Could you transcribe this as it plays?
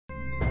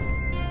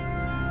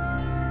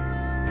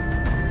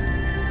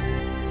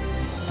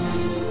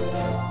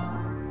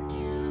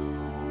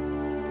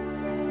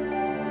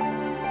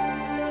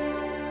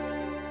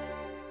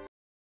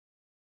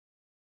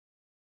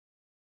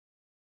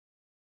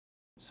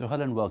So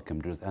hello and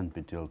welcome to this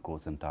NPTEL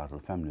course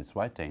entitled Feminist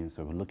Writing.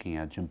 So we're looking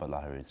at Jhumpa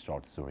Lahiri's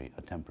short story,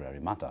 A Temporary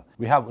Matter.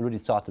 We have already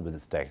started with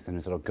this text and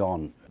we've sort of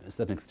gone to a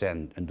certain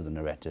extent into the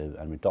narrative,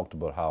 and we talked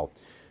about how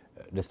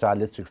the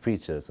stylistic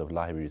features of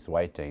Lahiri's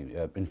writing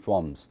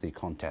informs the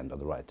content of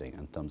the writing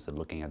in terms of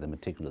looking at the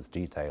meticulous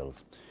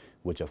details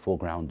which are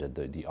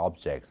foregrounded, the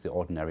objects, the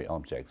ordinary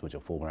objects which are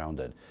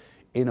foregrounded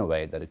in a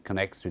way that it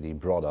connects to the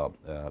broader,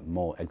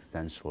 more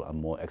existential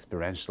and more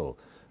experiential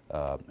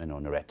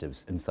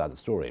narratives inside the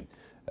story.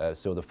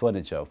 So the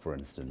furniture, for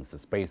instance, the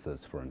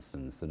spaces, for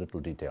instance, the little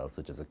details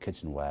such as the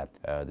kitchenware,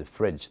 the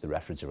fridge, the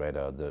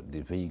refrigerator,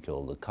 the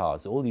vehicle, the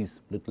cars, all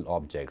these little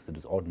objects, that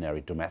is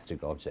ordinary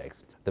domestic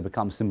objects, they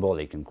become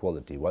symbolic in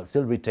quality while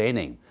still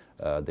retaining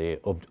the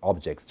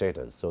object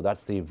status. So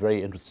that's the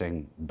very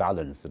interesting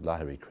balance that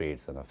Lahiri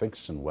creates in a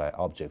fiction where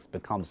objects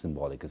become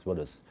symbolic as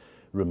well as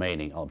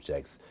remaining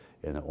objects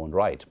in their own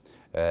right.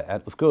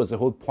 And of course, the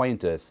whole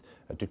point is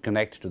to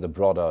connect to the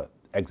broader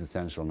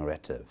existential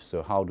narrative.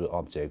 So how do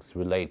objects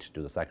relate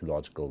to the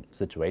psychological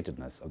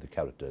situatedness of the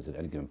characters at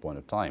any given point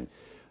of time?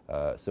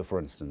 So for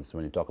instance,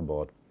 when you talk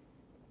about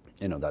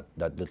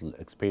that little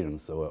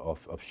experience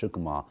of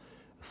Shukumar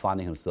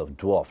finding himself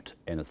dwarfed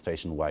in a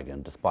station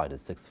wagon despite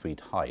his 6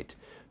 feet height,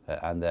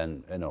 and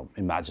then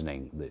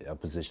imagining a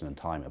position in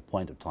time, a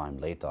point of time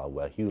later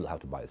where he will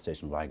have to buy a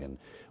station wagon,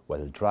 where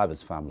he'll drive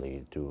his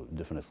family to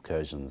different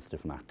excursions,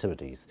 different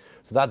activities.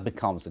 So that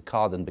becomes, the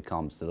car then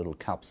becomes a little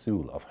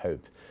capsule of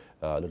hope,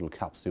 a little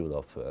capsule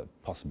of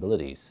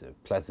possibilities,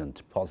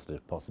 pleasant,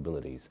 positive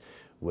possibilities,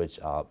 which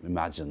are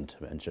imagined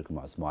in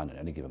Shukumar's mind at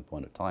any given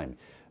point of time.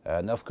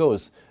 And of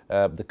course,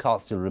 the car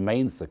still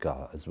remains the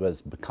car, as well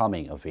as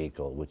becoming a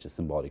vehicle which is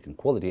symbolic in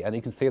quality. And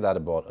you can say that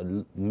about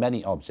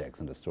many objects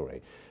in the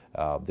story.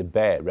 The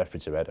bare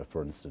refrigerator,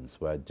 for instance,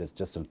 where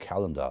just a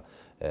calendar,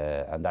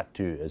 and that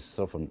too is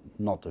sort of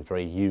not a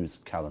very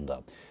used calendar.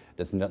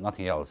 There's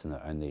nothing else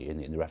in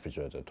the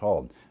refrigerator at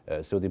all.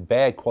 So the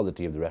bare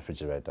quality of the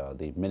refrigerator,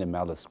 the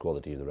minimalist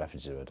quality of the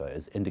refrigerator,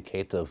 is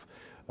indicative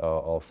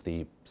of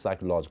the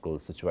psychological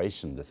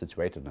situation, the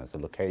situatedness, the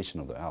location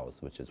of the house,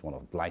 which is one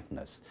of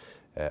blankness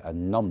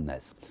and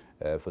numbness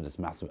for this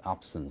massive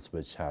absence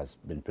which has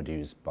been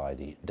produced by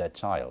the dead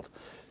child.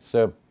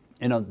 So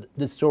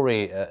this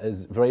story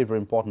is very, very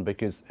important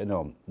because,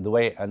 the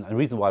way, and the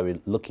reason why we're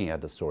looking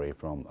at the story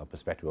from a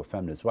perspective of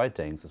feminist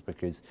writings is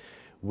because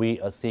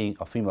we are seeing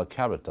a female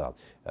character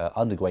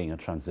undergoing a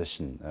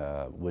transition,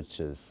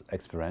 which is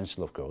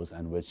experiential, of course,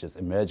 and which is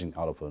emerging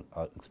out of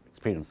an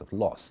experience of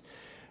loss.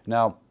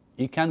 Now,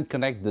 you can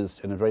connect this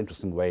in a very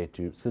interesting way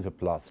to Sylvia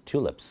Plath's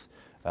Tulips,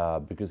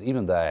 because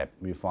even there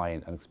we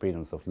find an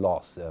experience of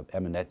loss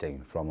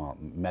emanating from a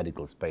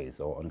medical space,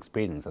 or an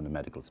experience in the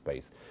medical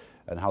space,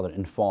 and how that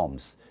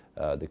informs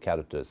the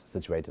character's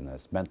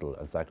situatedness, mental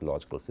and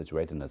psychological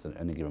situatedness at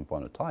any given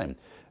point of time.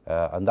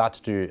 And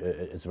that too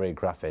is very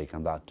graphic,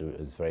 and that too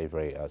is very,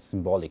 very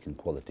symbolic in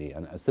quality,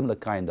 and a similar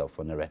kind of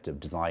a narrative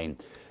design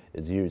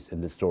is used in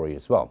this story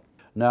as well.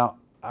 Now,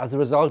 as a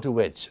result of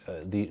which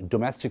the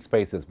domestic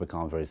spaces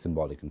become very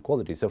symbolic in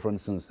quality. So for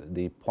instance,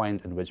 the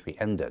point in which we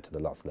ended the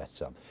last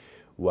lecture,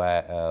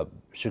 where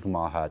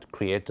Shukumar had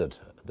created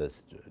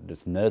this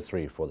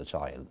nursery for the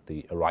child,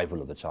 the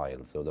arrival of the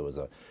child. So there was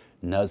a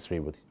nursery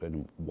with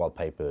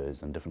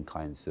wallpapers and different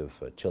kinds of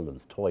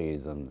children's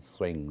toys and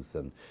swings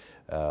and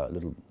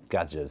little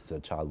gadgets the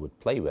child would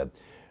play with.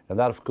 And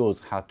that, of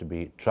course, had to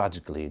be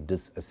tragically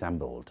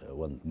disassembled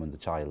when the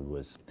child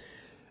was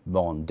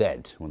born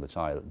dead, when the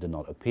child did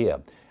not appear.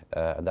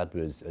 And that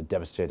was a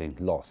devastating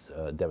loss,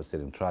 a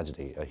devastating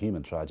tragedy, a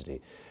human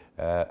tragedy.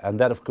 And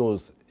that, of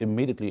course,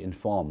 immediately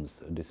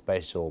informs the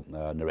spatial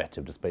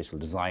narrative, the spatial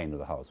design of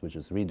the house, which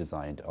was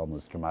redesigned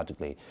almost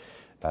dramatically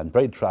and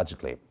very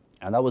tragically.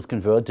 And that was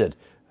converted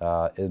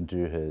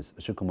into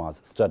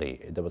Shukumar's study.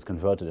 That was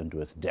converted into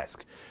his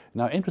desk.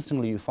 Now,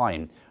 interestingly, you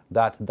find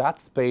that that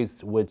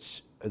space,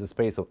 which is a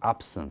space of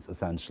absence,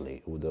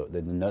 essentially,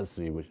 the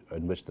nursery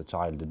in which the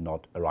child did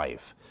not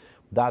arrive,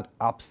 that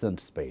absent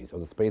space, or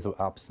the space of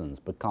absence,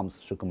 becomes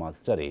Shukumar's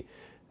study,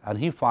 and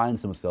he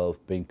finds himself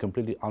being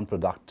completely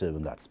unproductive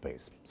in that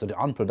space. So the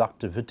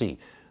unproductivity,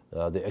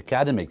 the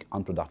academic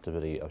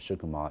unproductivity of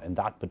Shukumar in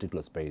that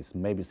particular space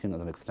may be seen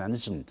as an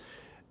extension,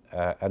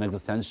 an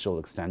existential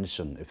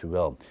extension, if you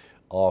will,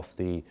 of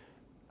the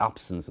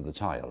absence of the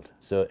child.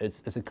 So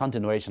it's a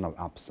continuation of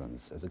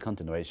absence, it's a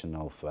continuation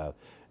of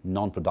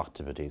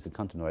non-productivity, it's a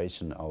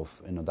continuation of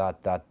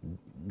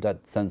that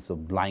sense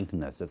of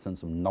blankness, that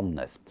sense of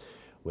numbness,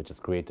 which is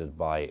created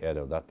by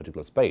that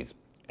particular space.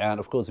 And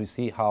of course, we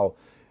see how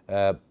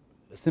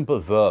simple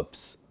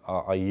verbs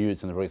are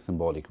used in a very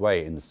symbolic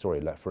way in the story.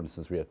 Like, for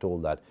instance, we are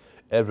told that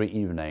every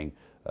evening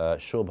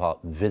Shobha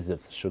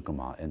visits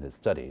Shukumar in his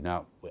study.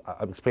 Now,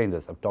 I've explained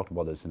this, I've talked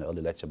about this in an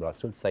early lecture, but I'll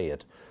still say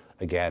it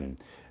again.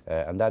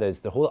 And that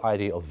is the whole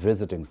idea of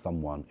visiting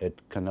someone. It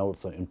can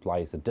also imply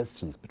a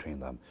distance between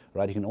them,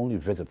 right? You can only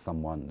visit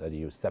someone that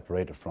you're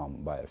separated from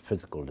by a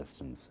physical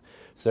distance.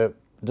 So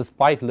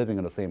despite living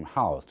in the same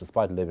house,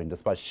 despite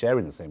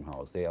sharing the same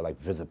house, they are like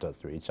visitors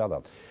to each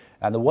other.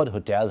 And the word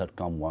hotel had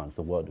come once,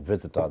 the word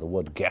visitor, the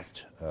word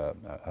guest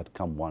had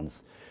come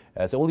once.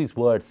 So all these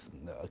words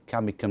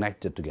can be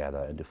connected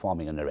together into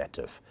forming a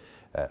narrative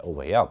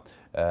over here.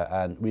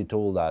 And we're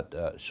told that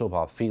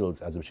Shobha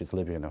feels as if she's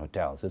living in a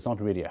hotel, so it's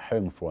not really a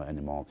home for her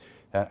anymore.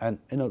 And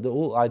you know, the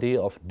whole idea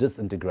of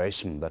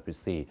disintegration that we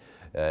see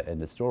in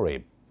the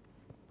story,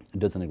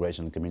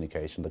 disintegration in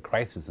communication, the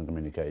crisis in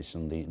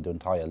communication, the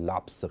entire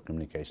lapse of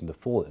communication, the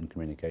fall in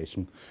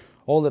communication,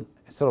 all that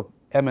sort of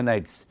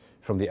emanates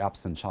from the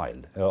absent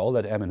child, all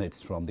that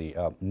emanates from the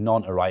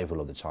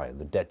non-arrival of the child,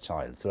 the dead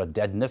child. So the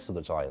deadness of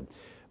the child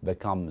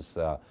becomes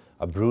a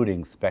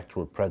brooding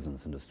spectral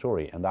presence in the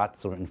story, and that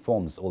sort of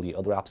informs all the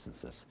other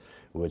absences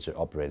which are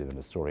operated in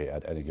the story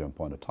at any given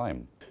point of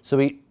time. So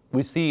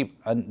we see,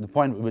 and the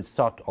point we will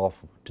start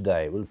off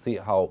today, we'll see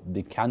how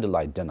the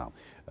candlelight dinner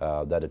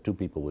that the two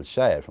people will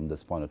share from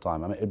this point of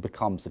time, I mean, it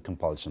becomes a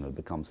compulsion, it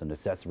becomes a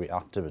necessary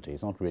activity.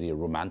 It's not really a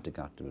romantic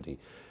activity.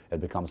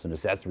 It becomes a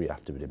necessary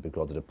activity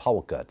because of the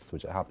power cuts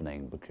which are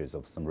happening because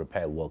of some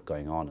repair work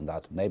going on in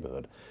that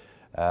neighborhood.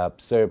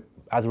 So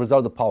as a result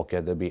of the power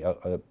cut, there'll be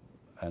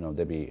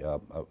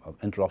an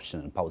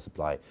interruption in power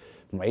supply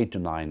from 8 to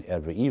 9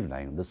 every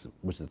evening,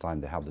 which is the time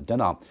they have the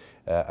dinner.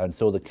 And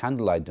so the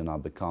candlelight dinner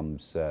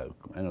becomes, the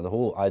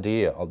whole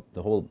idea of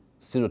the whole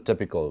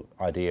stereotypical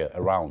idea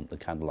around the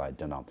candlelight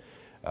dinner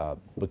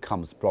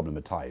becomes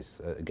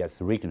problematized. It gets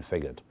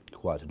reconfigured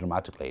quite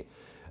dramatically.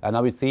 And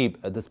now we see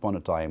at this point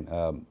of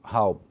time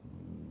how,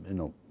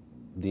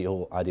 the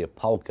whole idea of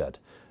power cut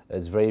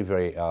is very,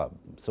 very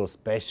sort of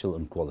special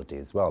in quality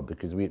as well,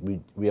 because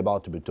we're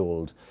about to be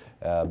told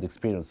the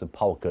experience of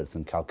power cuts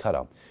in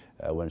Calcutta,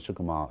 when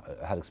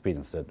Shukumar had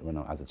experienced it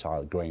as a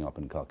child growing up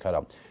in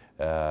Calcutta.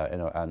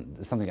 And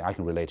it's something I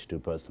can relate to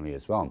personally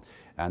as well.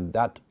 And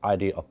that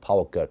idea of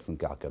power cuts in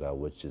Calcutta,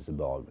 which is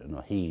about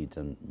heat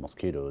and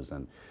mosquitoes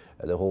and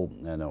the whole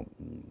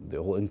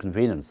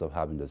inconvenience of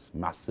having this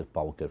massive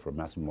power cut for a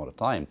massive amount of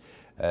time,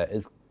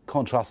 is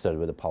contrasted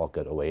with the power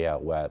cut over here,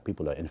 where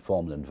people are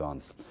informed in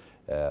advance.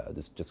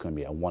 There's just going to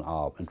be a 1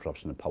 hour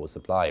interruption in power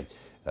supply,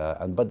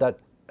 but that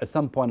at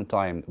some point in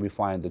time we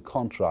find the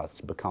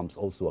contrast becomes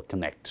also a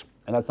connect,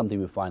 and that's something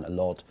we find a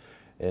lot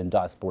in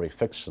diasporic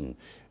fiction,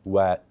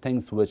 where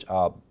things which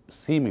are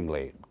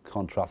seemingly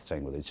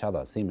contrasting with each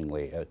other,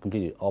 seemingly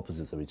completely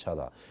opposites of each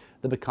other,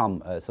 they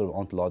become sort of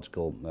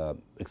ontological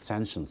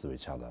extensions of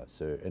each other.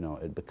 So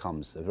it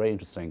becomes a very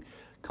interesting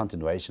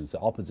continuation. So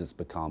opposites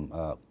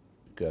become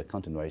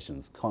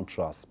continuations,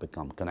 contrasts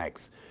become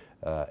connects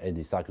in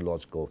the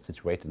psychological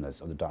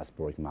situatedness of the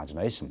diasporic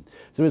imagination.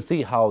 So we'll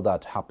see how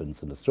that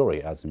happens in the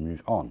story as we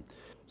move on.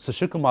 So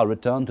Shukumar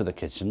returned to the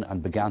kitchen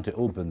and began to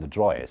open the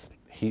drawers.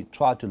 He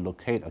tried to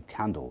locate a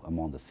candle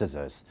among the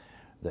scissors,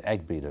 the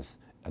egg beaters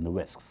and the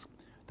whisks,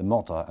 the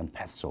mortar and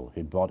pestle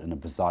he'd bought in a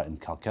bazaar in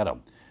Calcutta,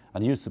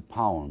 and used to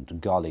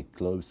pound garlic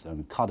cloves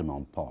and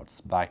cardamom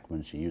pods back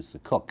when she used to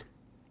cook.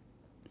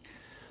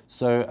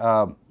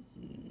 So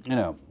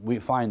we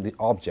find the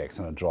objects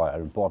in a drawer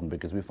are important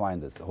because we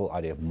find this whole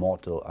idea of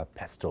mortar or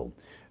pestle,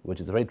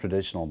 which is a very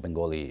traditional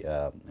Bengali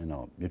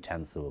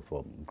utensil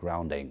for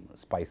grounding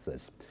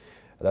spices.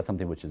 That's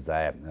something which is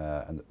there,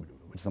 and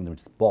which is something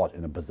which is bought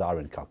in a bazaar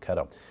in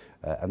Calcutta,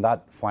 and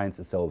that finds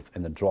itself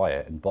in a drawer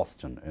in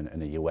Boston in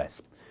the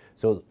US.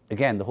 So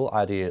again, the whole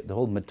idea, the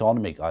whole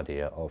metonymic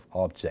idea of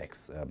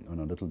objects,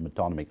 little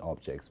metonymic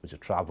objects which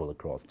travel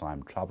across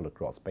time, travel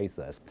across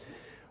spaces,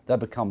 that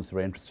becomes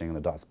very interesting in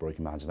the diasporic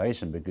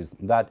imagination, because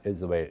that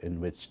is the way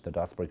in which the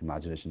diasporic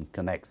imagination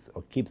connects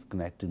or keeps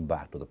connecting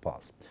back to the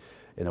past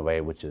in a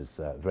way which is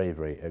very,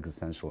 very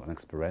existential and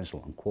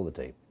experiential in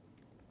quality.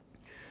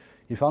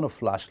 He found a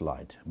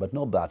flashlight, but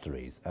no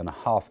batteries, and a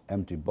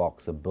half-empty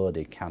box of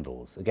birthday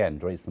candles. Again,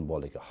 very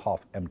symbolic, a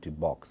half-empty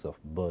box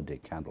of birthday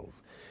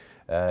candles.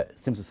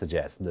 Seems to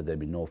suggest that there'll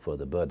be no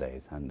further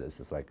birthdays, and this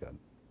is like a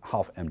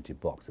half-empty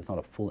box. It's not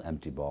a full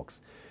empty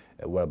box,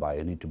 whereby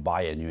you need to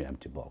buy a new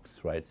empty box,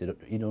 right? So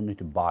you don't need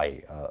to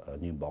buy a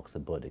new box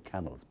of birthday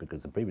candles,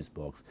 because the previous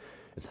box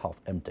is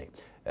half empty,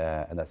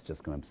 and that's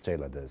just going to stay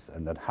like this,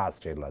 and that has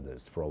stayed like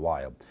this for a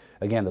while.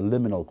 Again, the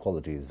liminal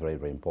quality is very,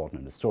 very important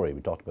in the story.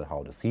 We talked about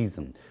how the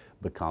season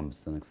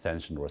becomes an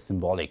extension or a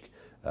symbolic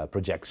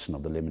projection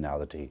of the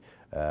liminality.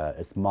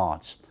 It's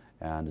March,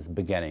 and it's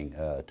beginning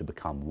to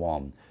become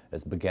warm.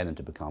 It's beginning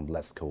to become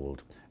less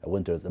cold.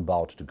 Winter is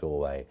about to go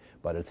away,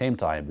 but at the same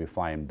time we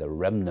find the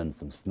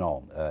remnants of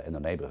snow in the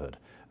neighborhood.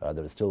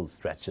 There are still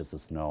stretches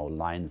of snow,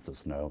 lines of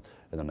snow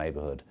in the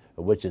neighborhood,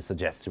 which is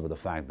suggestive of the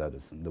fact that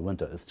the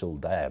winter is still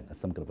there as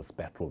some kind of a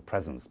spectral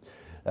presence.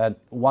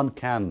 One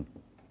can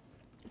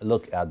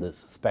look at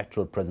this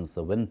spectral presence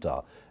of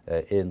winter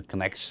in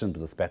connection to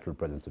the spectral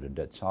presence of the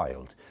dead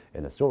child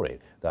in the story,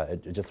 that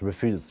it just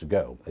refuses to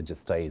go. It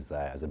just stays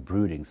there as a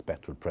brooding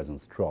spectral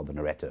presence throughout the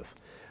narrative.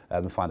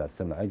 We find that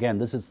similar. Again,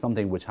 this is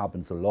something which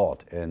happens a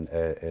lot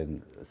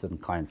in certain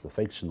kinds of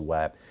fiction,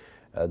 where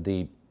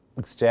the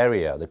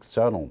exterior, the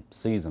external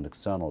season,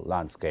 external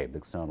landscape, the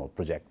external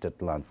projected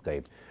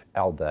landscape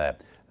out there,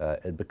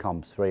 it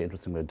becomes very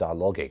interestingly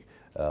dialogic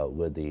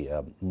with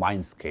the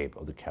mindscape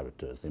of the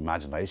characters, the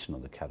imagination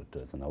of the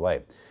characters in a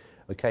way.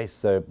 Okay,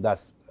 so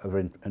that's a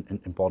very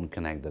important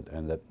connect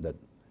that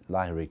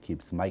Lahiri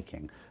keeps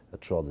making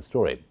throughout the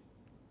story.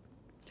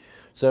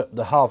 So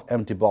the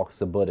half-empty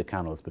box of birthday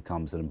candles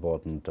becomes an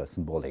important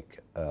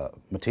symbolic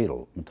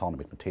material,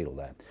 metonymic material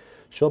there.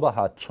 Shobha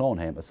had thrown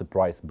him a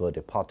surprise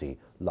birthday party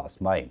last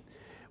May.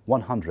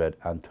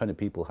 120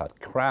 people had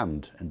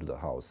crammed into the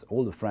house.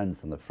 All the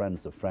friends and the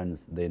friends of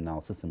friends they now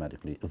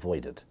systematically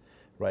avoided,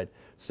 right?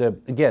 So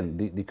again,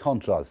 the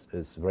contrast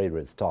is very,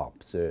 very stark.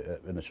 So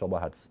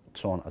Shobha had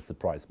thrown a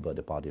surprise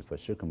birthday party for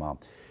Shukumar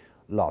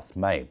last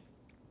May,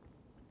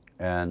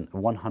 and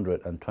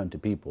 120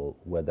 people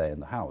were there in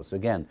the house.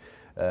 Again,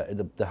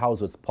 the house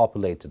was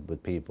populated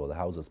with people. The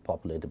house was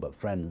populated by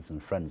friends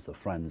and friends of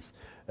friends.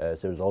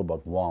 So it was all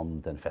about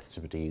warmth and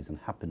festivities and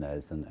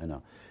happiness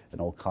and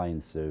all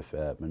kinds of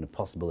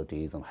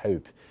possibilities and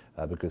hope,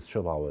 because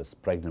Shobha was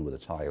pregnant with a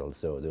child.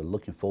 So they were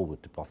looking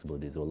forward to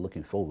possibilities. They were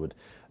looking forward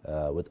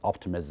with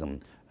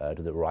optimism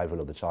to the arrival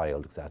of the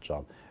child,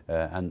 etc.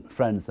 And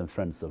friends of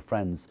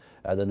friends.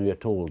 Then we are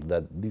told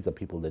that these are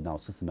people they now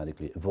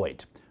systematically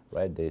avoid.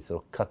 Right, they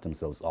sort of cut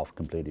themselves off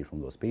completely from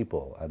those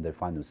people, and they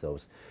find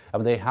themselves, I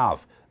mean, they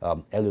have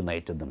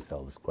alienated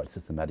themselves quite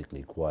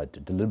systematically,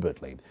 quite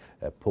deliberately,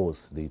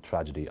 post the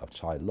tragedy of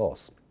child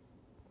loss.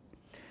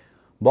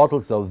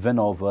 Bottles of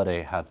vino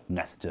verde had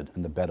nested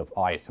in the bed of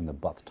ice in the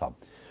bathtub.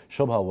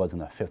 Shobha was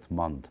in her 5th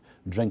month,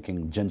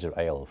 drinking ginger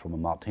ale from a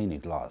martini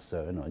glass.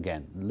 So,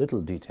 again,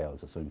 little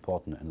details are so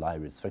important in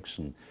Lahiri's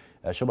fiction.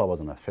 Shobha was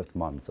in her 5th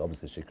month, so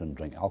obviously she couldn't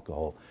drink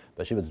alcohol,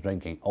 but she was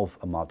drinking off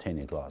a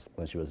martini glass,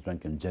 and she was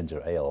drinking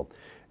ginger ale.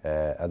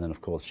 And then,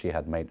 of course, she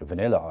had made a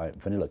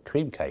vanilla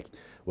cream cake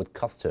with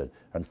custard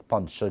and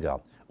spun sugar.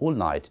 All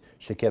night,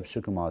 she kept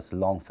Shukumar's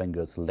long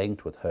fingers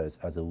linked with hers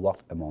as he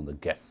walked among the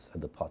guests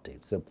at the party.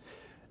 So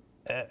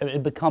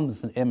it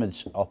becomes an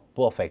image of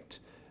perfect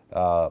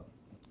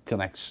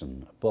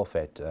connection,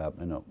 perfect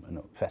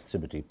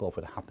festivity,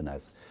 perfect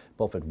happiness,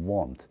 perfect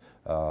warmth,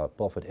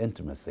 perfect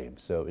intimacy.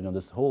 So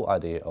this whole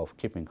idea of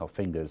keeping her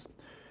fingers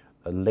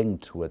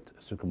linked with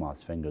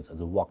Sukumar's fingers as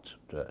he walked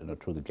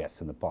through the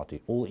guests in the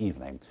party all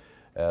evening,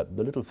 the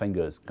little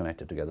fingers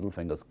connected together, little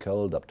fingers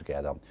curled up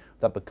together,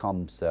 that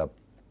becomes a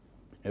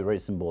very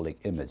symbolic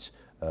image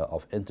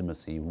of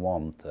intimacy,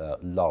 warmth,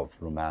 love,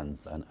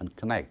 romance, and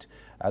connect.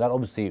 And that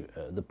obviously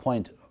the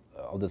point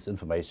of this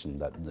information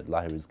that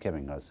Lahiri is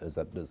giving us is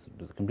that there's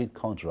a complete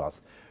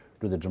contrast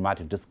to the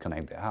dramatic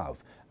disconnect they have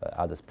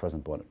at this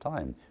present point of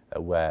time,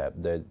 where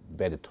they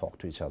barely talk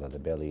to each other, they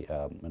barely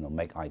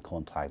make eye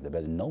contact, they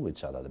barely know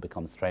each other, they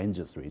become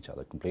strangers to each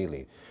other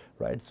completely,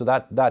 right? So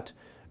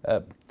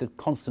the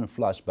constant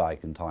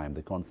flashback in time,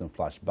 the constant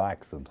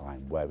flashbacks in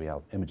time, where we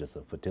have images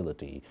of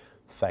fertility,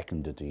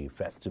 fecundity,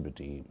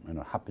 festivity,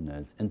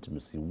 happiness,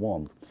 intimacy,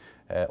 warmth,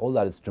 all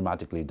that is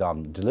dramatically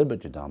done,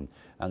 deliberately done,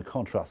 and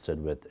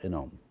contrasted with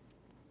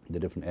the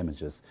different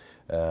images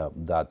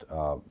that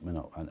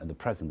and the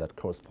present that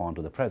correspond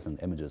to the present,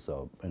 images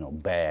of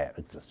bare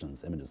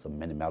existence, images of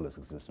minimalist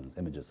existence,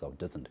 images of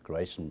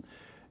disintegration,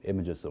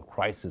 images of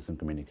crisis in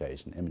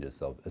communication,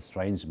 images of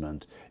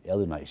estrangement,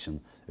 alienation,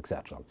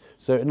 etc.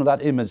 So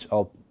that image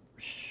of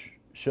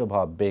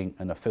Shobha being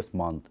in a 5th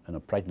month,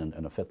 pregnant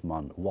in a 5th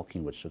month,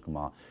 walking with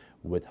Shukumar,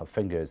 with her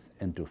fingers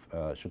into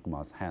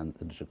Shukumar's hands,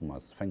 into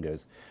Shukumar's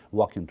fingers,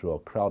 walking through a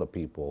crowd of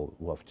people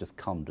who have just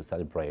come to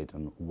celebrate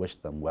and wish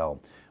them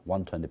well,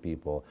 120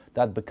 people,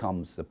 that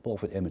becomes a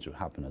perfect image of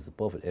happiness, a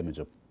perfect image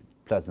of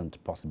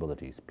pleasant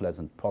possibilities,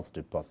 pleasant,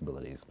 positive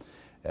possibilities,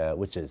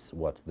 which is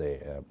what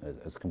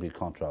is a complete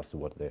contrast to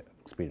what they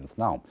experience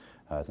now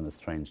as an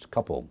estranged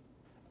couple.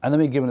 And then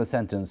we're given a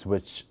sentence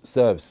which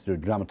serves to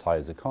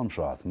dramatize the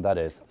contrast, and that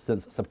is,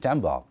 since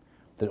September,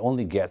 the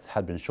only guest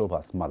had been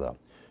Shobha's mother.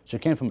 She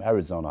came from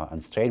Arizona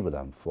and stayed with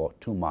them for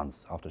 2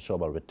 months after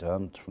Shobha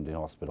returned from the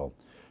hospital.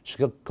 She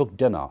cooked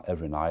dinner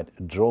every night,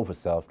 drove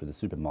herself to the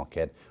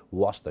supermarket,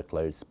 washed their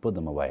clothes, put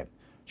them away.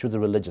 She was a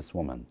religious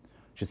woman.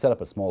 She set up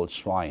a small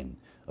shrine,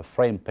 a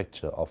framed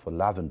picture of a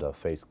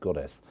lavender-faced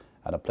goddess,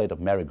 and a plate of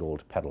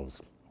marigold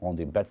petals on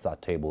the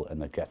bedside table in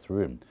the guest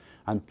room,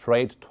 and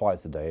prayed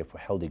twice a day for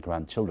healthy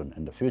grandchildren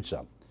in the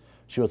future.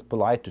 She was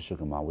polite to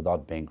Shukumar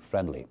without being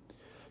friendly.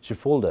 She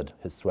folded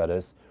his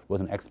sweaters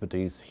with an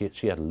expertise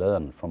she had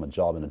learned from a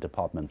job in a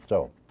department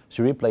store.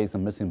 She replaced a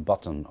missing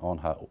button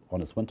on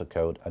his winter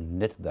coat and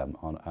knit them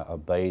on a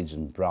beige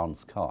and brown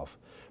scarf,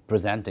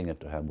 presenting it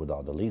to him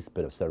without the least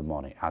bit of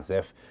ceremony, as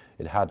if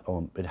he had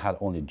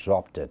only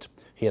dropped it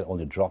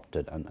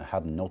and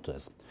hadn't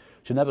noticed.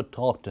 She never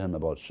talked to him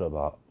about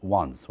Shobha.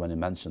 Once, when he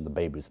mentioned the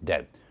baby's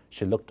death,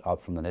 she looked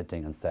up from the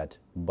knitting and said,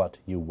 "But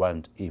you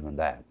weren't even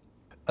there."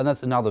 And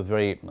that's another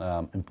very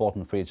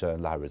important feature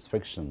in Lahiri's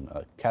fiction.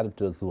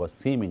 Characters who are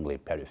seemingly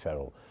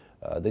peripheral,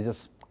 they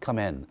just come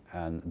in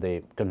and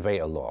they convey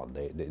a lot,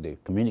 they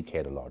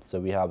communicate a lot. So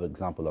we have an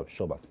example of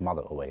Shobha's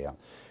mother over here.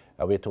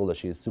 We're told that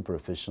she is super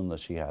efficient, that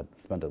she had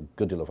spent a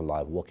good deal of her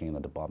life working in a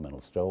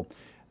departmental store.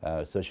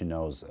 So she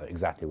knows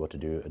exactly what to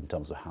do in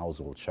terms of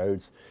household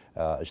chores.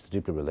 She's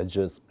deeply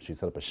religious. She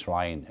set up a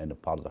shrine in a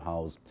part of the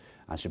house,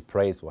 and she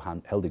prays for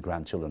healthy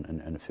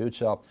grandchildren in the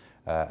future.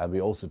 And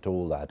we're also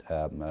told that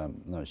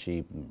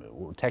she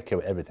will take care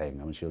of everything.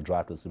 I mean, she'll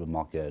drive to the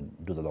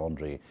supermarket, do the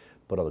laundry,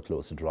 put all the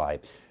clothes to dry.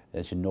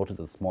 And she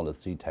notices the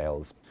smallest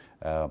details.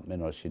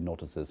 She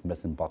notices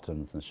missing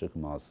buttons in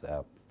Shukuma's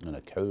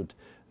coat,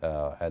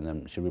 and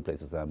then she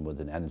replaces them with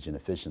an energy and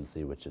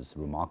efficiency, which is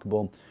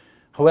remarkable.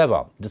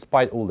 However,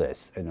 despite all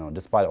this,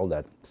 despite all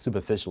that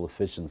superficial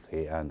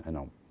efficiency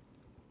and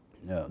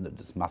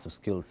this massive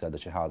skill set that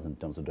she has in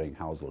terms of doing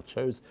household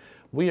chores,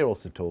 we are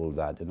also told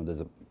that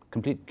there's a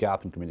complete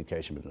gap in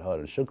communication between her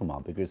and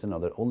Shukuma, because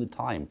the only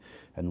time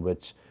in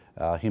which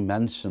he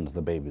mentioned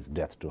the baby's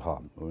death to her,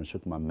 when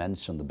Shukuma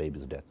mentioned the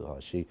baby's death to her,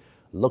 she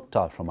looked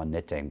up from her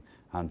knitting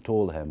and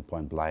told him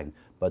point blank,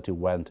 but he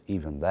went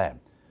even there.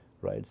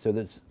 Right, so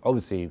this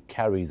obviously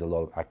carries a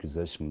lot of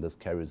accusation. This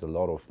carries a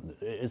lot of,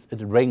 it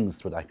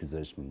rings with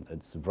accusation.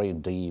 It's very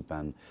deep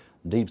and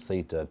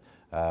deep-seated,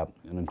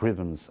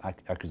 grievance,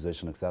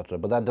 accusation, etc.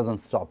 But that doesn't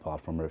stop her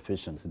from her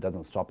efficiency. It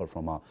doesn't stop her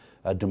from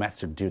her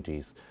domestic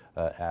duties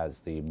as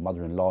the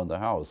mother-in-law in the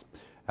house.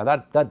 And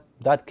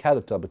that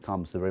character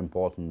becomes a very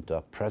important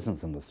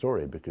presence in the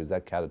story, because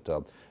that character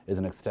is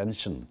an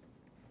extension,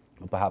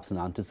 perhaps an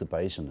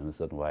anticipation in a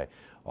certain way,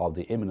 of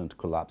the imminent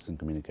collapse in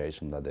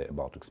communication that they're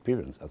about to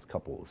experience as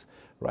couples,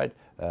 right?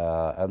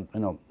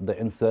 And the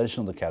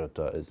insertion of the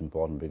character is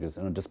important, because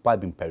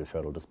despite being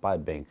peripheral,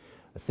 despite being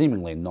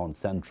seemingly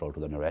non-central to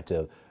the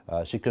narrative,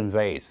 she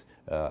conveys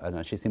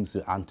and she seems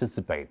to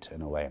anticipate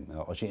in a way,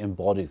 or she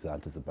embodies the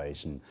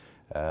anticipation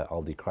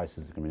of the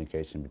crisis of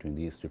communication between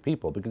these two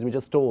people. Because we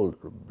just told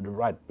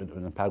right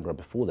in a paragraph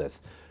before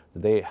this,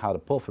 they had a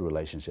perfect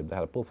relationship, they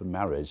had a perfect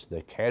marriage,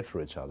 they cared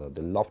for each other,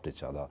 they loved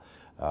each other,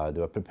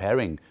 they were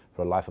preparing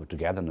for a life of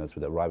togetherness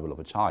with the arrival of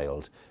a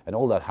child, and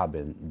all that had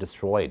been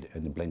destroyed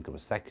in the blink of a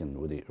second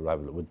with the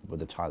arrival, with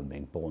the child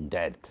being born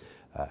dead.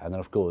 And then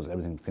of course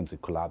everything seems to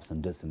collapse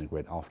and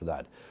disintegrate after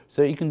that.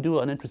 So you can do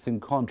an interesting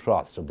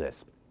contrast of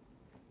this.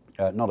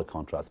 Not a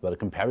contrast, but a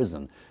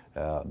comparison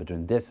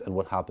between this and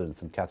what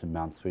happens in Catherine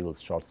Mansfield's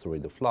short story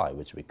The Fly,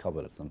 which we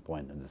covered at some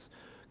point in this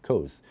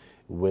course,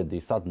 with the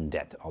sudden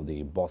death of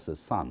the boss's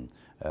son,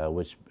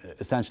 which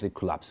essentially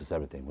collapses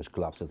everything, which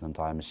collapses the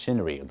entire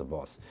machinery of the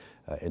boss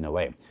in a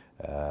way.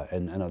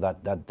 And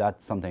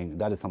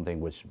that is something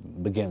which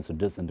begins to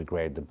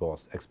disintegrate the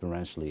boss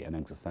experientially and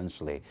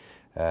existentially.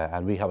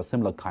 And we have a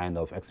similar kind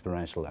of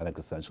experiential and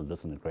existential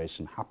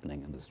disintegration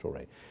happening in the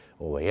story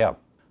over here.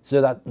 So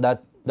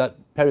that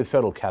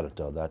peripheral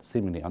character, that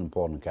seemingly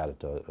unimportant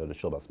character,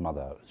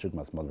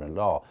 Shukuma's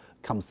mother-in-law,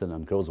 comes in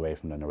and goes away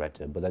from the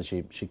narrative, but then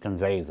she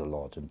conveys a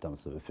lot in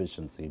terms of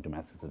efficiency,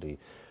 domesticity,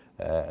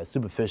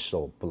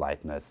 superficial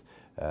politeness,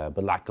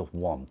 but lack of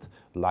warmth,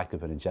 lack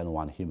of any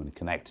genuine human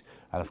connect,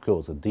 and of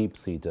course a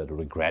deep-seated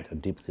regret, a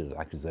deep-seated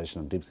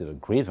accusation, a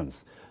deep-seated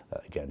grievance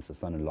against the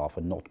son-in-law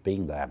for not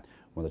being there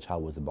when the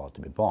child was about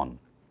to be born.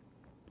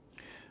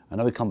 And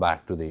now we cut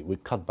back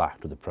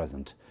to the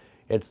present.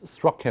 It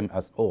struck him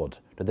as odd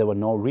that there were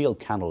no real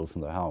candles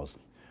in the house,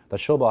 that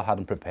Shobha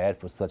hadn't prepared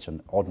for such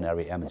an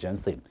ordinary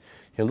emergency.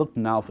 He looked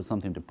now for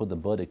something to put the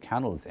birthday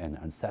candles in,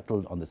 and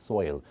settled on the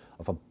soil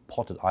of a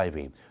potted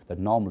ivy that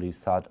normally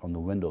sat on the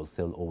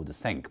windowsill over the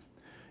sink.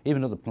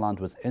 Even though the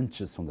plant was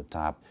inches from the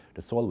tap,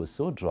 the soil was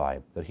so dry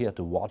that he had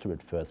to water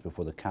it first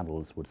before the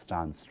candles would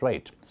stand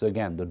straight. So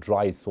again, the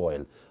dry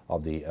soil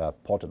of the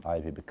potted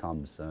ivy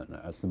becomes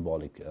a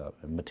symbolic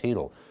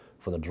material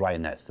for the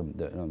dryness,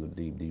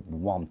 the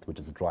warmth which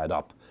is dried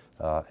up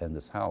in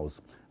this house.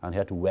 And he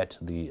had to wet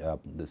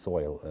the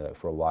soil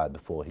for a while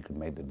before he could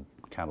make the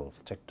candles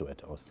stick to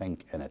it or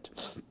sink in it.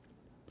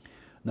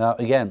 Now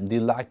again, the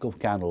lack of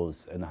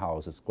candles in the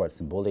house is quite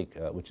symbolic,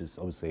 which is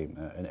obviously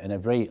in a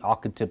very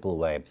archetypal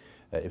way.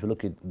 If you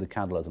look at the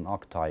candle as an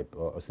archetype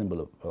or a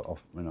symbol of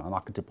an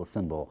archetypal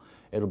symbol,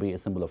 it'll be a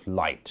symbol of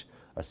light,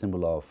 a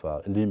symbol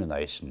of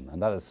illumination,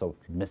 and that is so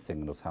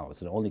missing in this house.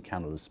 The only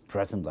candles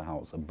present in the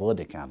house are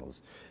birthday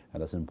candles,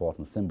 and that's an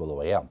important symbol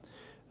over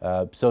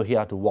here. So he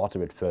had to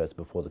water it first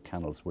before the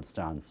candles would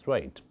stand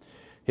straight.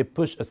 He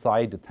pushed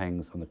aside the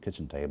things on the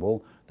kitchen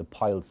table, the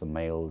piles of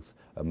mail,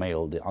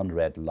 the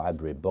unread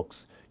library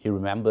books. He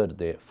remembered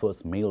their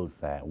first meals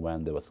there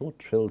when they were so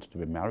thrilled to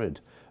be married,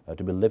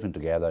 to be living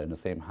together in the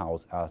same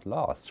house at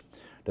last,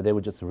 that they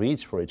would just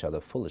reach for each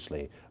other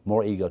foolishly,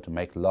 more eager to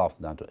make love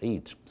than to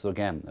eat. So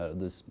again,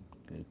 this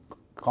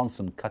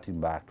constant cutting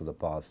back to the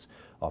past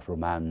of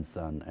romance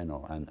and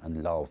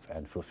love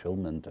and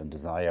fulfillment and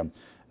desire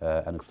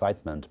and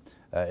excitement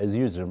is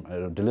used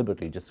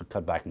deliberately just to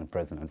cut back in the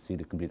present and see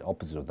the complete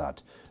opposite of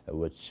that,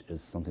 which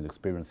is something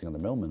experiencing at the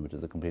moment, which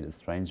is a complete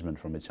estrangement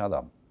from each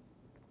other.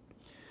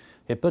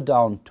 He put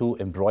down 2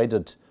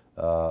 embroidered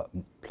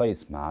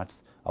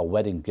placemats, a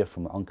wedding gift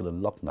from uncle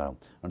in Lucknow,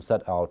 and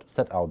set out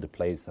the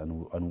plates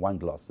and wine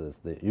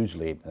glasses, they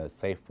usually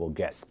safe for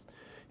guests.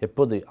 He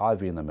put the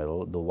ivy in the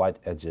middle, the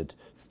white-edged,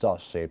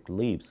 star-shaped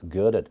leaves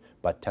girded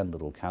by 10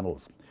 little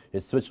candles. He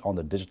switched on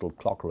the digital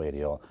clock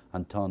radio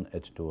and turned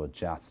it to a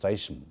jazz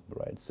station,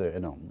 right? So,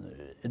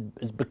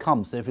 it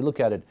becomes, if you look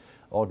at it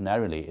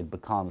ordinarily, it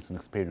becomes an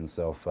experience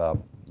of,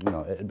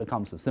 it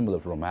becomes a symbol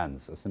of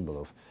romance, a symbol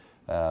of,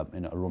 a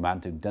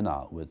romantic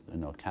dinner with,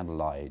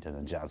 candlelight and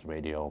a jazz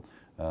radio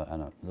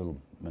and a little,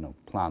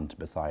 plant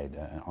beside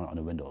on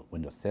a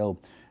windowsill,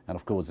 and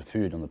of course the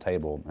food on the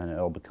table, and it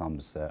all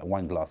becomes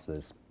wine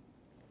glasses,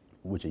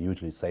 which are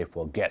usually saved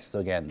for guests. So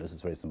again, this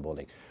is very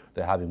symbolic.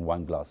 They're having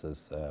wine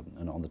glasses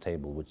on the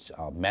table, which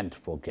are meant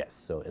for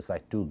guests. So it's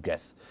like two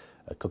guests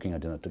cooking a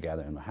dinner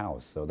together in the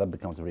house. So that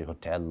becomes a very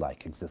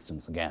hotel-like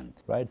existence again,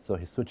 right? So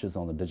he switched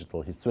on the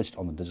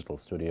digital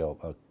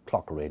studio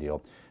clock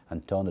radio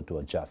and turned it to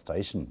a jazz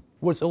station.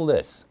 What's all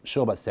this?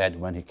 Shobha said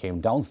when he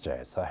came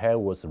downstairs. Her hair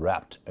was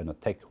wrapped in a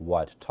thick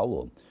white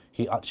towel.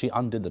 She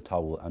undid the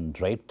towel and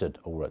draped it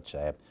over a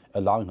chair,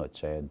 allowing her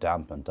chair,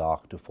 damp and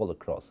dark, to fall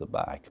across her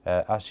back.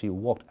 As she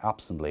walked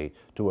absently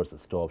towards the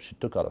stove, she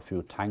took out a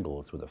few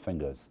tangles with her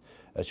fingers.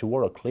 She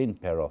wore a clean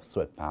pair of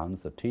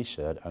sweatpants, a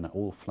t-shirt and an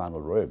old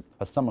flannel robe.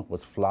 Her stomach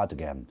was flat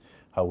again,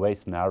 her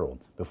waist narrow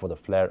before the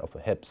flare of her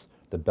hips,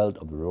 the belt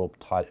of the robe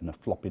tied in a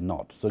floppy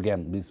knot. So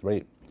again, these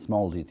very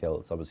small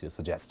details obviously are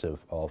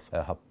suggestive of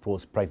her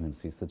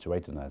post-pregnancy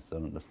situatedness.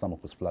 And the stomach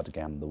was flat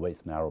again, the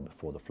waist narrow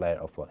before the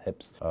flare of her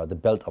hips, the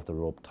belt of the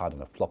robe tied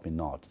in a floppy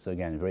knot. So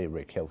again, very,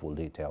 very careful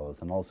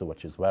details. And also what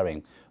she's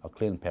wearing, a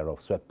clean pair of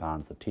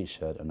sweatpants, a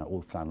t-shirt and an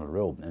old flannel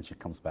robe. And she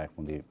comes back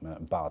from the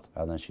bath,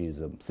 and then she's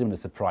seemingly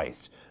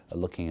surprised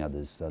looking at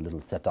this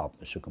little setup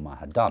that Shukumar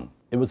had done.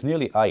 It was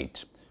nearly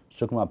 8.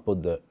 Shukumar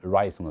put the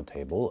rice on the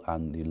table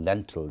and the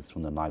lentils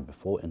from the night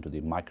before into the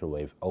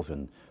microwave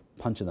oven,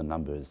 punching the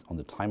numbers on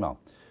the timer.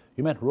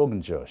 "You meant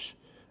Rogan Josh,"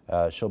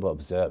 Shobha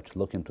observed,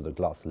 looking to the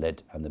glass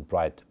lid and the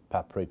bright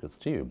paprika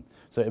stew.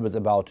 So it was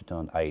about to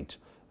turn 8.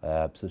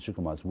 So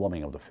Shukumar is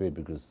warming up the food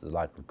because the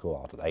light would go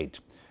out at 8.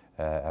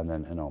 And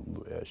then,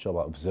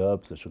 Shobha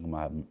observes that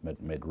Shukumar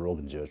had made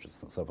Rogan Josh,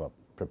 sort of a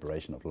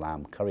preparation of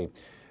lamb curry,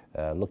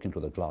 looking to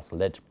the glass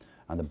lid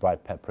and the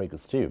bright paprika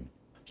stew.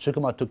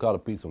 Shukumar took out a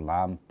piece of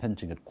lamb,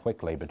 pinching it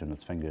quickly between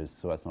his fingers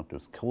so as not to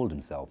scald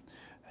himself.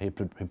 He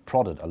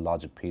prodded a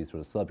larger piece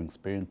with a serving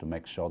spoon to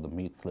make sure the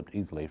meat slipped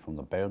easily from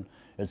the bone.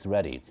 "It's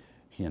ready,"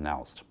 he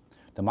announced.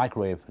 The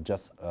microwave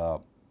just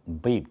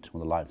beeped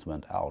when the lights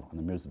went out and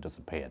the music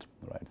disappeared.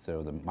 Right,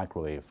 so the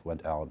microwave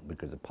went out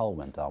because the power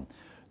went out.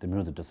 The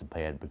music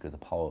disappeared because the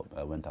power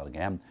went out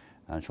again.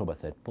 And Shobha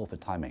said,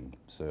 "Perfect timing."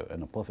 So,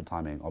 perfect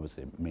timing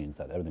obviously means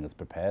that everything is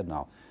prepared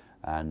now,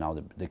 and now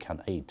they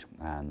can eat,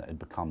 and it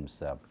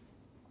becomes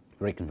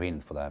very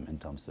convenient for them in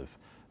terms of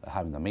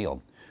having the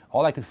meal.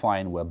 "All I could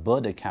find were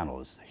birthday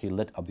candles." He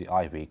lit up the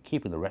ivy,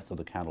 keeping the rest of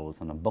the candles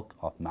and a book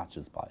of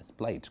matches by his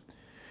plate.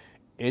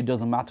 "It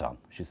doesn't matter,"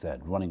 she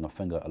said, running a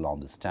finger along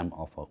the stem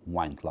of a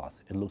wine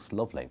glass. "It looks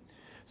lovely."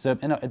 So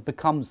it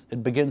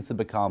begins to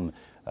become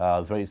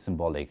very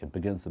symbolic. It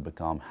begins to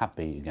become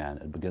happy again.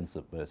 It begins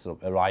to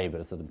sort of arrive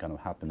at a certain kind of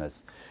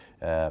happiness.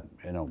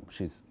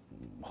 She's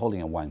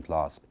holding a wine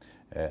glass.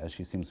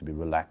 She seems to be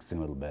relaxing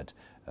a little bit,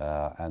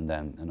 and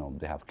then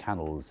they have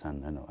candles,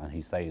 and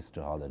he says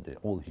to her that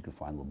all he could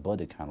find were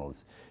birthday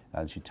candles,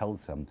 and she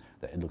tells him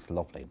that it looks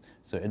lovely.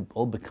 So it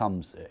all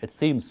becomes, it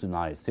seems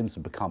to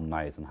become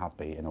nice and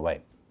happy in a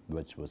way,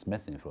 which was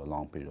missing for a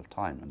long period of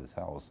time in this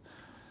house.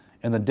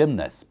 In the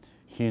dimness,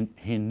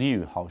 he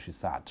knew how she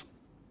sat,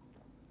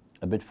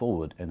 a bit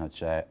forward in her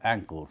chair,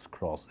 ankles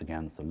crossed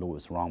against the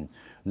lowest rung,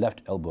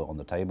 left elbow on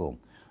the table.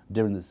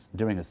 During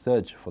his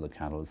search for the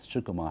candles,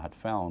 Shukumar had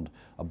found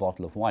a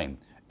bottle of wine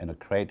in a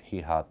crate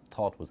he had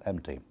thought was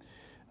empty.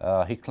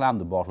 He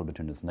clammed the bottle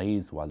between his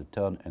knees while it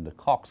turned in the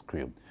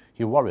corkscrew.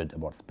 He worried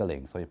about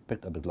spilling, so he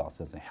picked up the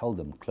glasses and held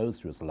them close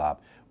to his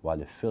lap while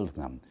he filled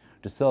them.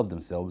 They served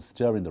themselves,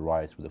 stirring the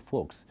rice with the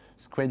forks,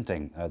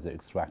 squinting as they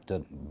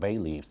extracted bay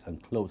leaves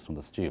and cloves from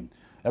the stew.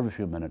 Every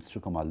few minutes,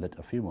 Shukumar lit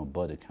a few more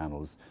birthday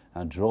candles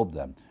and drove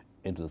them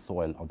into the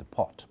soil of the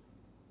pot.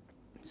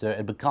 So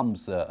it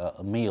becomes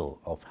a meal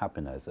of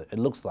happiness. It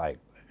looks like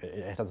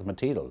it has a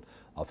material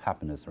of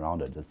happiness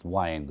around it. There's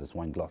wine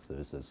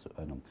glasses, there's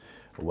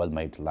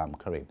well-made lamb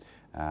curry,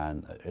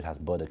 and it has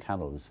birthday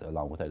candles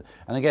along with it.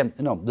 And again,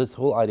 this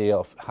whole idea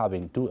of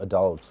having two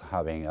adults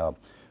having a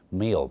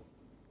meal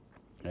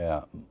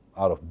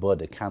out of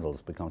birthday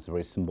candles becomes a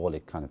very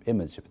symbolic kind of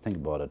image if you think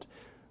about it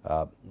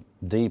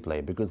deeply,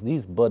 because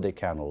these birthday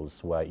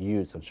candles were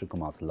used on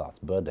Shukumar's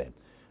last birthday,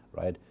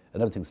 right?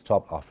 And everything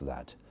stopped after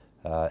that.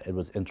 It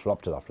was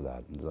interrupted after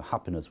that. The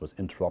happiness was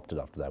interrupted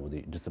after that with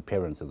the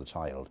disappearance of the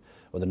child,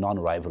 or the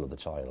non-arrival of the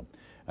child.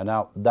 And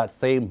now that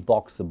same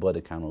box of birthday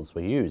candles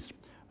were used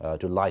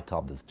to light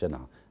up this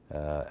dinner.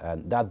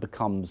 And that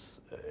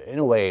becomes, in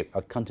a way,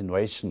 a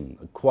continuation,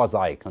 a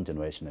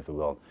quasi-continuation, if you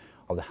will,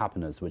 of the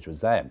happiness which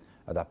was there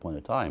at that point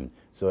in time.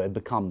 So it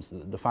becomes,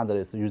 the fact that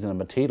it's using a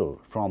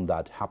material from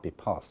that happy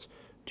past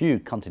to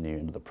continue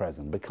into the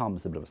present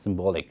becomes a bit of a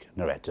symbolic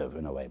narrative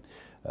in a way.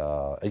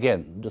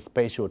 Again, the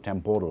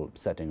spatio-temporal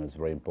setting is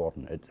very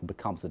important. It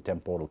becomes a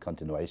temporal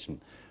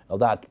continuation of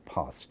that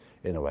past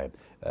in a way.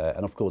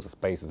 And of course, the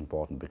space is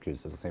important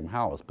because it's the same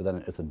house, but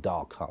then it's a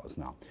dark house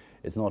now.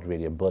 It's not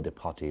really a birthday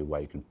party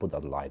where you can put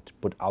out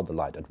the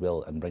light at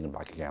will and bring it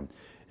back again.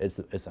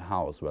 It's a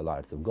house where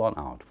lights have gone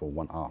out for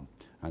 1 hour,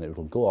 and it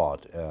will go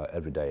out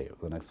every day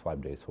for the next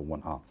 5 days for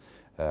 1 hour.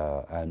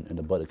 And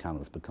the birthday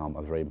candles become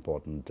a very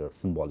important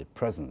symbolic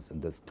presence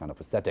in this kind of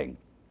a setting.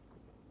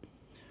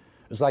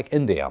 It's like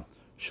India,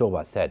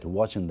 Shobha said,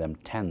 watching them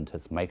tend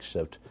his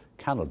makeshift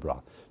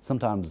candelabra.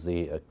 Sometimes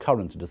the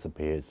current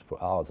disappears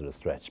for hours at a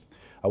stretch.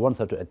 I once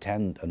had to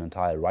attend an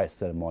entire rice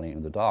ceremony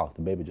in the dark.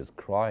 The baby just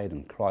cried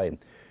and cried.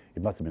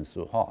 It must have been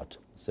so hot.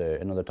 So,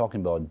 they're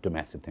talking about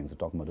domestic things, they're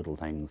talking about little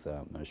things.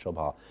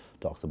 Shobha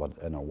talks about,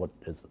 what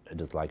it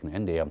is like in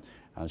India,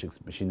 and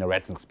she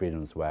narrates an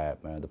experience where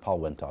the power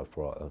went out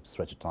for a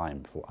stretch of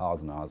time, for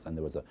hours and hours, and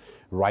there was a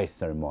rice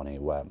ceremony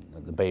where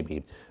the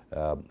baby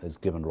is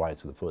given rice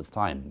for the first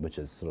time, which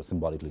is sort of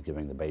symbolically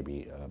giving the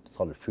baby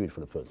solid food for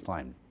the first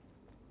time.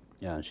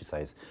 Yeah, and she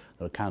says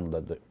the candle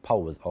that the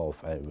power was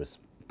off. It was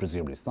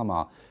presumably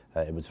summer.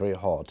 It was very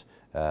hot,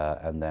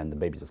 and then the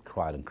baby just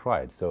cried and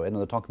cried. So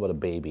they talk about a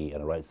baby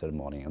and a rice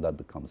ceremony, and that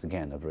becomes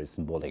again a very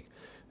symbolic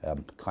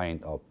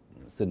kind of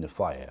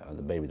signifier.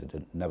 The baby that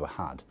it never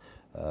had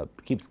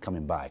keeps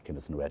coming back in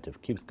this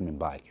narrative, keeps coming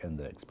back in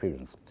the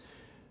experience.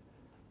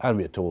 And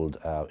we are told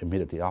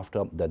immediately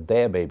after that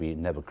their baby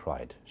never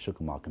cried.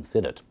 Shukumar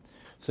considered.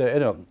 So,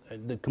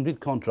 the complete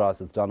contrast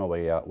is done over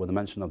here with the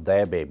mention of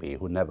their baby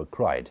who never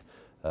cried.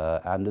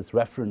 And this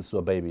reference to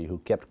a baby who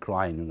kept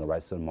crying in the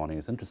rice ceremony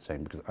is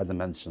interesting because, as I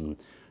mentioned,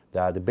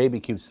 the baby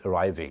keeps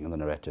arriving in the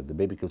narrative. The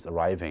baby keeps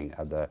arriving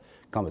at the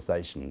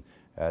conversation.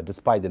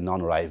 Despite the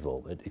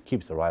non-arrival, it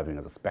keeps arriving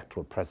as a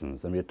spectral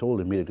presence. And we are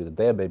told immediately that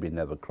their baby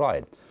never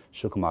cried.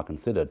 Shukumar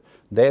considered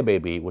their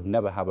baby would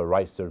never have a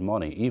rice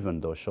ceremony,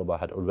 even though Shobha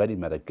had already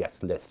made a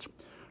guest list,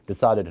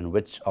 decided in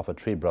which of her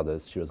 3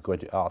 brothers she was going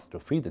to ask to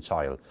feed the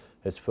child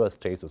his first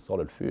taste of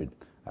solid food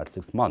at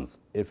 6 months.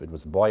 If it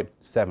was a boy,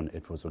 7 if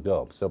it was a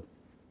girl. So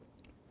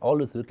all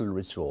these little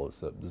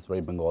rituals, these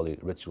very Bengali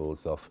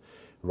rituals of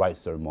rice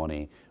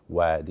ceremony,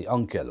 where the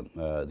uncle,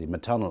 the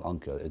maternal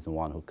uncle, is the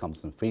one who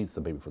comes and feeds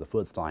the baby for the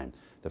first time,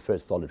 the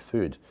first solid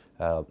food.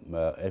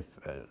 If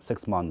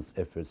 6 months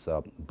if it's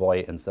a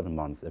boy, and 7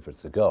 months if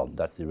it's a girl.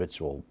 That's the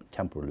ritual,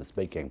 temporally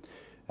speaking.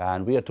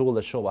 And we are told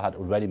that Shobha had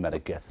already made a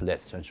guest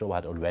list, and Shobha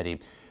had already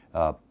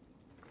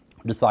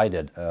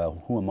decided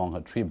who among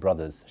her 3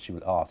 brothers she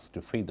would ask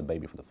to feed the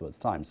baby for the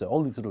first time. So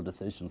all these little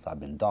decisions have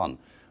been done.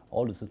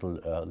 All these little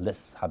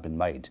lists have been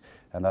made,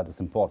 and that is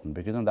important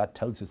because that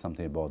tells you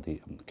something about the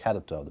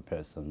character of the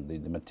person,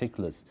 the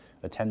meticulous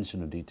attention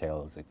to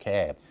details, the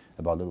care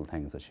about little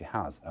things that she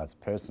has as a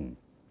person.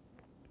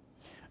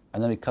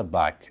 And then we cut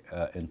back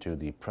into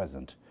the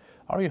present.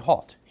 "Are you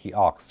hot?" he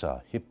asked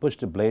her. He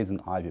pushed a blazing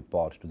ivy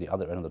pot to the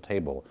other end of the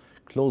table,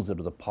 closer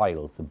to the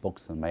piles of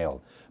books and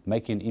mail,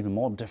 making it even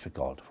more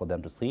difficult for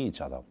them to see each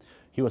other.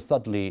 He was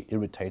suddenly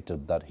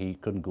irritated that he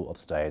couldn't go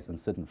upstairs and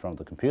sit in front of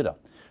the computer.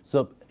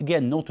 So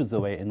again, notice the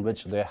way in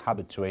which they're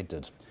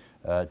habituated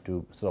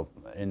to sort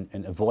of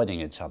in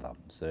avoiding each other.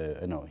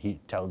 So he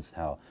tells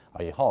her,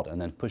 "Are you hot?"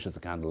 and then pushes the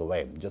candle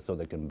away just so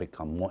they can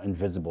become more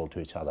invisible to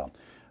each other.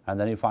 And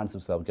then he finds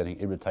himself getting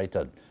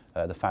irritated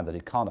the fact that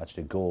he can't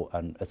actually go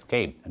and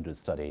escape into his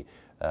study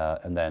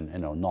and then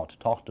not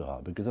talk to her,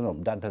 because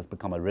that has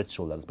become a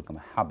ritual, that has become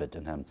a habit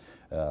in him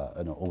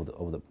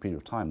over the period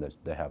of time that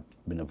they have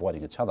been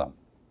avoiding each other.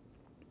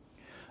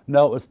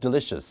 "No, it's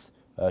delicious,"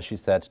 she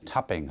said,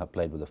 tapping her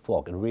plate with a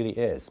fork. "It really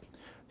is."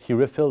 He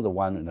refilled the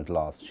wine in a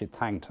glass. She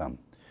thanked him.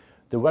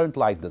 They weren't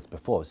like this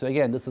before. So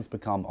again, this has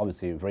become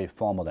obviously very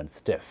formal and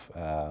stiff,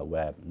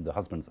 where the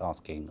husband's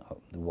asking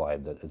the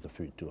wife that is the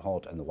food too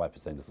hot, and the wife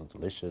is saying this is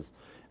delicious,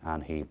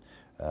 and he,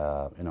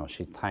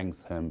 she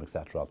thanks him,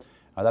 etc.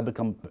 And that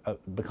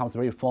becomes a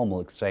very formal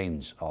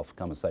exchange of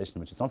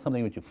conversation, which is not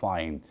something which you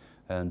find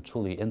in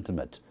truly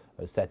intimate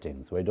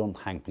settings where you don't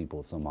thank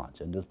people so much,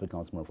 and this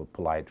becomes more of a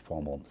polite,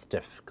 formal,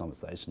 stiff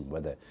conversation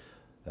where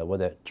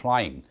they're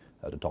trying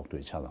to talk to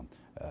each other.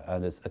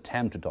 And this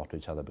attempt to talk to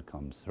each other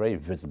becomes very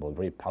visible,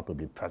 very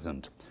palpably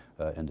present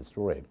in the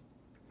story.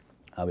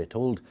 We're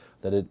told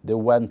that they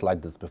weren't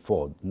like this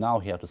before. Now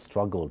he had to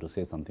struggle to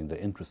say something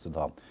that interested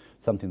her,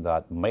 something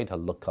that made her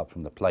look up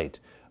from the plate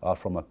or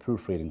from her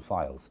proofreading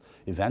files.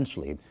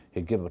 Eventually,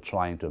 he'd give up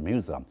trying to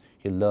amuse her.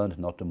 He learned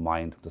not to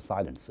mind the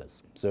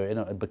silences. So,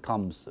 it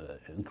becomes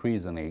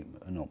increasingly,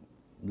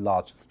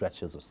 large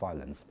stretches of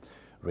silence,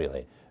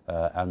 really.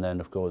 And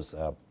then, of course,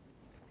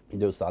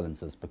 those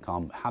silences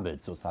become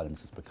habits, those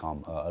silences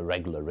become a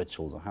regular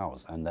ritual in the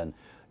house. And then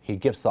he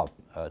gives up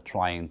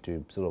trying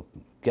to sort of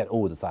get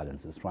over the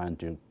silences, trying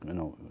to,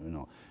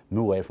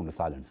 move away from the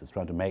silences,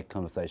 trying to make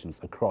conversations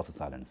across the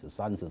silences.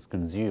 Silences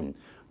consume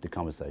the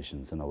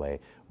conversations in a way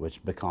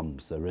which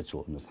becomes a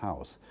ritual in this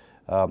house.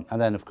 And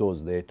then, of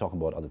course, they talk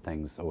about other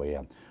things over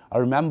here. "I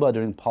remember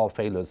during power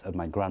failures at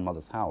my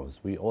grandmother's house,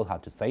 we all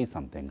had to say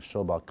something,"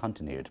 Shobha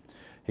continued.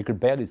 He could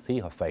barely see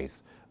her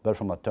face, but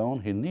from her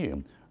tone, he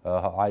knew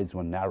her eyes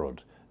were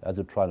narrowed as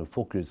if trying to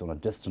focus on a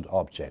distant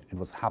object. It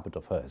was a habit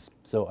of hers.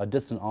 So a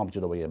distant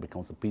object over here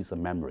becomes a piece of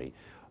memory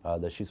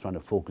that she's trying to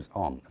focus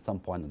on at some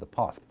point in the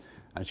past.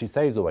 And she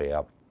says over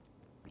here,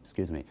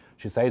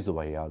 she says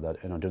over here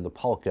that during the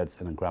power cuts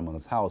in her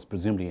grandmother's house,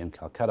 presumably in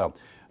Calcutta,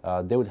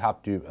 they would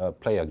have to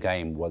play a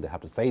game where they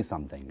have to say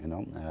something,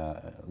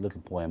 a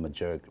little poem, a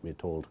joke, we're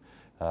told,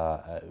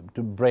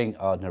 to bring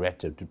a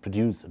narrative,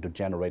 to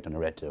generate a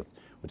narrative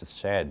which is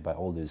shared by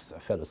all these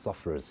fellow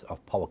sufferers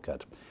of power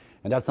cut.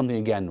 And that's something,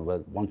 again,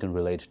 that one can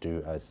relate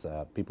to as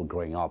people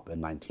growing up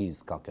in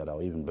 90s Calcutta,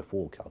 or even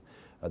before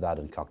that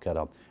in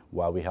Calcutta,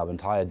 where we have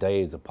entire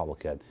days of power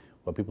cut,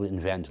 where people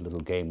invent little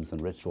games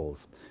and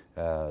rituals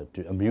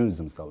to amuse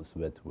themselves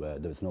with, where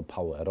there's no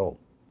power at all.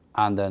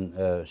 And then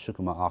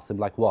Shukumar asked him,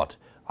 like what?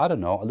 I don't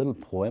know, a little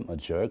poem, a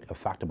joke, a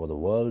fact about the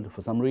world.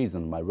 For some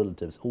reason, my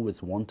relatives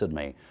always wanted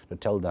me to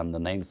tell them the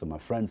names of my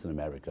friends in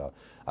America.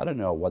 I don't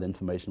know why the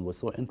information was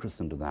so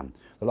interesting to them.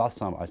 The last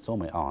time I saw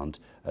my aunt,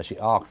 she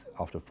asked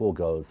after 4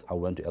 girls I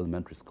went to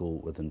elementary school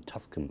within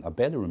Tuscan. I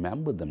barely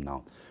remembered them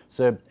now.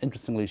 So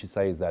interestingly, she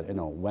says that,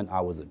 when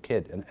I was a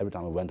kid, and every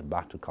time I went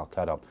back to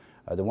Calcutta,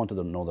 they wanted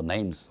to know the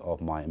names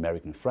of my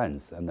American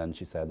friends. And then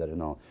she said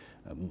that,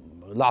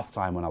 last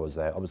time when I was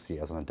there, obviously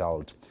as an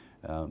adult,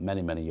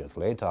 many, many years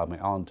later, my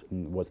aunt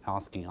was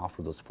asking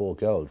after those 4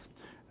 girls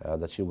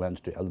that she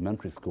went to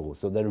elementary school.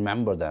 So they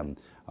remember them,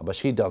 but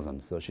she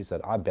doesn't. So she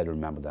said, I better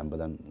remember them. But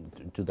then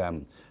to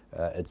them,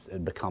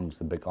 it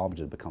becomes a big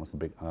object, it becomes a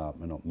big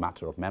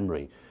matter of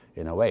memory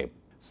in a way.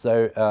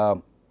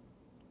 So,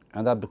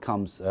 and that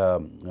becomes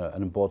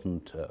an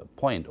important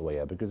point over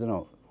here, because,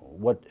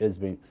 what is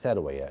being said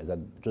over here is that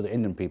to the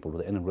Indian people, to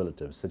the Indian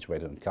relatives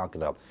situated in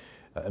Calcutta,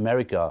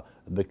 America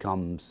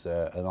becomes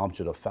an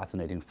object of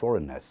fascinating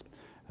foreignness.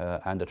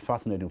 And that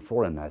fascinating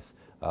foreignness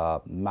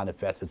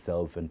manifests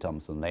itself in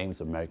terms of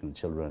names of American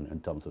children, in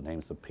terms of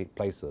names of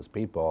places,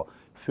 people,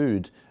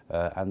 food,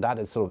 and that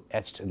is sort of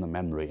etched in the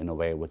memory in a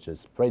way which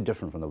is very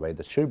different from the way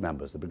that she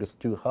remembers it, because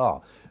to her,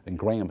 in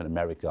growing up in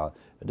America,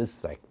 it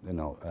is like,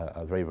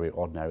 a very, very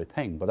ordinary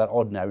thing. But that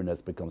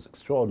ordinariness becomes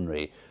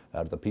extraordinary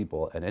to the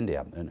people in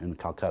India, in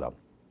Calcutta.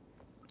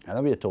 And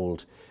then we are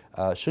told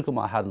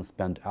Shukumar hadn't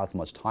spent as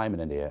much time in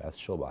India as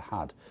Shobha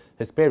had.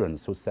 His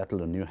parents, who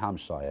settled in New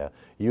Hampshire,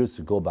 used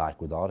to go back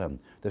without him.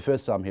 The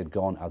first time he had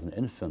gone as an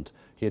infant,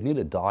 he had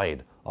nearly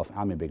died of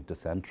amoebic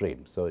dysentery.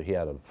 So he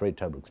had a very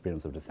terrible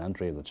experience of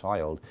dysentery as a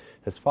child.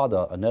 His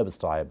father, a nervous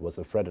type, was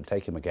afraid to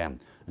take him again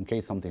in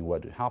case something were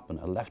to happen,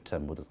 and left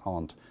him with his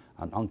aunt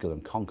and uncle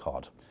in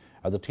Concord.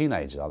 As a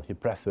teenager, he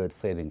preferred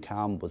sailing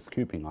camp with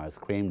scooping ice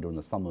cream during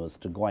the summers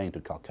to going to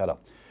Calcutta.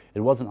 It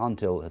wasn't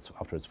until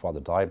after his father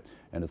died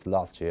in his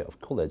last year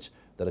of college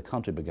that the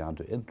country began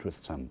to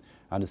interest him,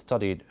 and he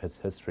studied his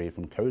history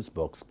from Coe's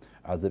books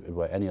as if it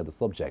were any other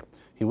subject.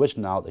 He wished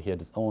now that he had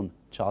his own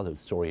childhood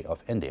story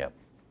of India.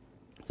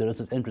 So this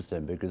is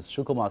interesting because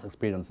Shukumar's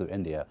experience of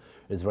India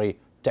is very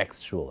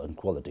textual in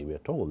quality. We are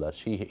told that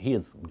he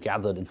has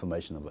gathered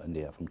information of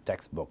India from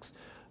textbooks,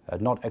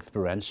 not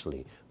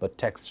experientially, but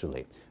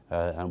textually.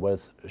 And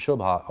whereas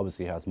Shobha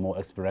obviously has more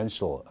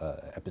experiential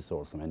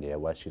episodes from India,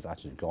 where she's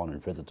actually gone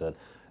and visited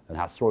and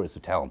has stories to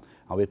tell.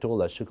 And we're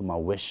told that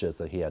Shukumar wishes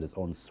that he had his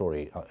own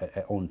story,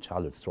 own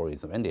childhood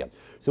stories of India.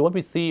 So what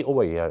we see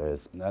over here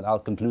is, and I'll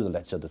conclude the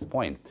lecture at this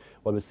point,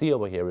 what we see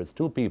over here is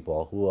 2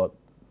 people who are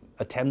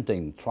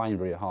trying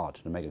very hard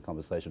to make a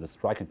conversation, a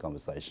striking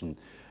conversation,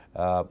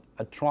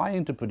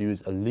 trying to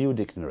produce a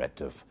ludic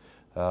narrative.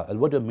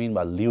 And what do I mean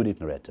by ludic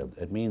narrative?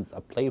 It means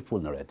a playful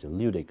narrative.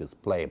 Ludic is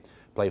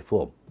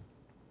playful.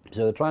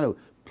 So they're trying to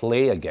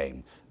play a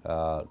game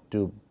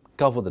to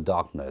cover the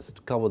darkness,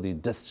 to cover the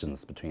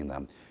distance between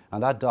them.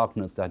 And that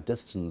darkness, that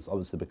distance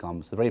obviously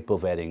becomes a very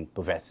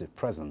pervasive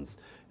presence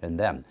in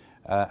them.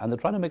 And they're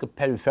trying to make a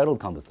peripheral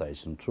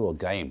conversation through a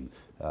game,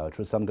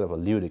 through some kind of a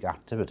ludic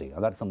activity.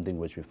 And that's something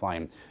which we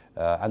find,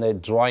 and they're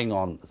drawing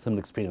on similar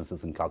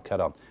experiences in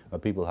Calcutta, where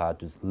people had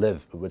to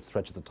live with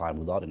stretches of time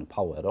without any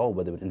power at all,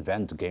 where they would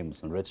invent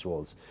games and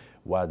rituals,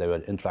 where they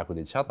would interact with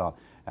each other.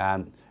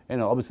 And,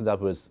 obviously that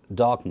was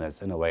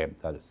darkness in a way,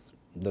 that is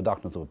the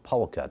darkness of a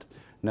power cut.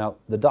 Now,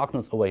 the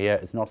darkness over here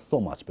is not so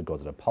much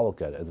because of the power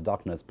cut, it's a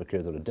darkness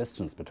because of the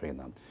distance between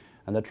them.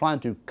 And they're trying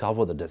to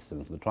cover the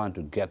distance, they're trying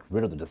to get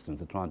rid of the distance,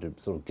 they're trying to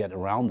sort of get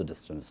around the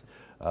distance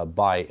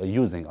by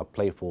using a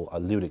playful,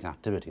 ludic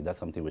activity. That's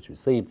something which we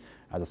see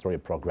as the story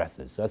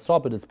progresses. So I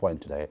stop at this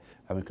point today,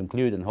 and we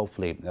conclude and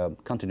hopefully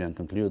continue and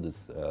conclude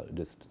this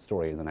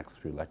story in the next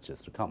few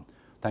lectures to come.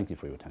 Thank you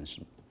for your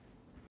attention.